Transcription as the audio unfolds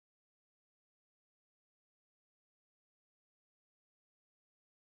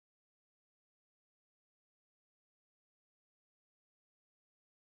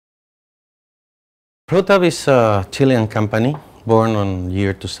Protab is a Chilean company born on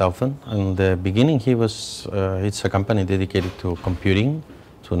year 2000. In the beginning, it's a company dedicated to computing,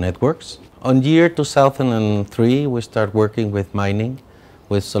 to networks. On year 2003, we start working with mining,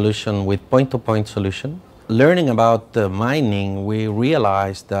 with point-to-point solution. Learning about mining, we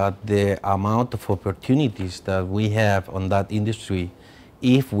realized that the amount of opportunities that we have on that industry,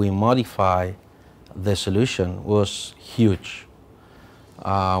 if we modify the solution, was huge.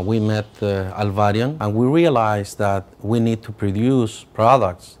 We met Alvarion, and we realized that we need to produce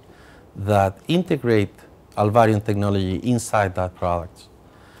products that integrate Alvarion technology inside that product.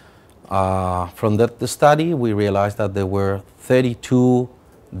 From that study, we realized that there were 32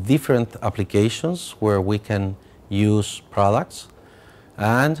 different applications where we can use products,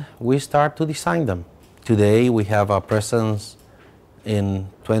 and we start to design them. Today, we have a presence in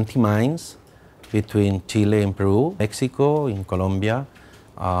 20 mines between Chile and Peru, Mexico, in Colombia,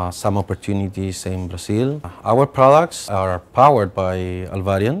 some opportunities in Brazil. Our products are powered by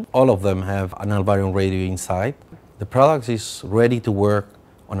Alvarion. All of them have an Alvarion radio inside. The product is ready to work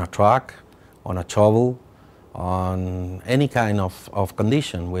on a truck, on a shovel, on any kind of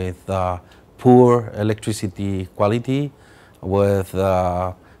condition, with poor electricity quality, with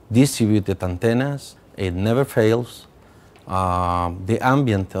distributed antennas. It never fails. The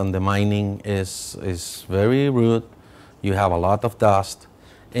ambient on the mining is very rude. You have a lot of dust.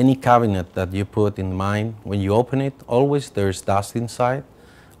 Any cabinet that you put in the mine, when you open it, always there's dust inside.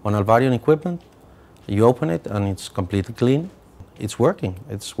 On Alvarion equipment, you open it and it's completely clean. It's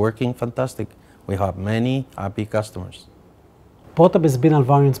working fantastic. We have many happy customers. Protab has been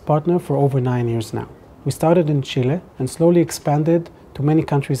Alvarion's partner for over 9 years now. We started in Chile and slowly expanded to many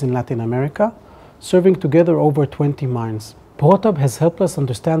countries in Latin America, serving together over 20 mines. Protab has helped us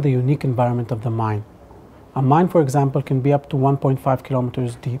understand the unique environment of the mine. A mine, for example, can be up to 1.5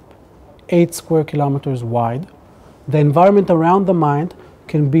 kilometers deep, 8 square kilometers wide. The environment around the mine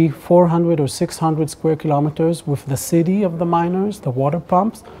can be 400 or 600 square kilometers, with the city of the miners, the water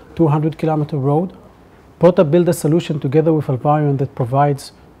pumps, 200-kilometer road. Protab built a solution together with Alvarion that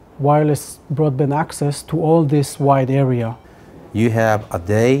provides wireless broadband access to all this wide area. You have a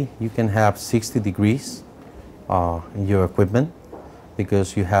day, you can have 60 degrees in your equipment,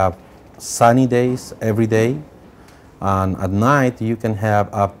 because you have sunny days every day, and at night you can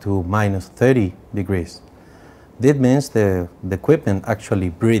have up to minus 30 degrees. That means the equipment actually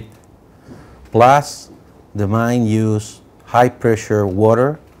breathes. Plus, the mine use high-pressure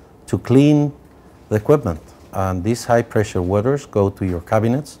water to clean the equipment, and these high-pressure waters go to your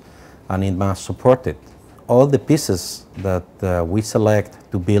cabinets, and it must support it. All the pieces that we select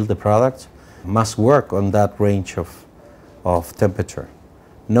to build the product must work on that range of temperature.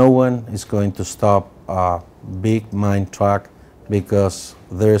 No one is going to stop a big mine truck because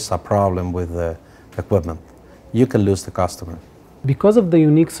there's a problem with the equipment. You can lose the customer. Because of the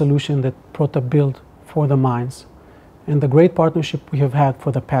unique solution that Protab built for the mines and the great partnership we have had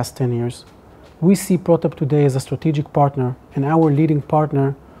for the past 10 years, we see Protab today as a strategic partner and our leading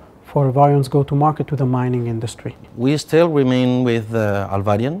partner for Alvarion's go-to-market to the mining industry. We still remain with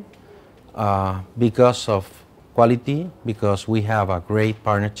Alvarion because of quality, because we have a great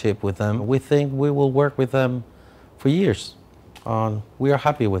partnership with them. We think we will work with them for years. We are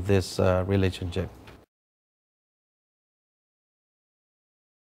happy with this relationship.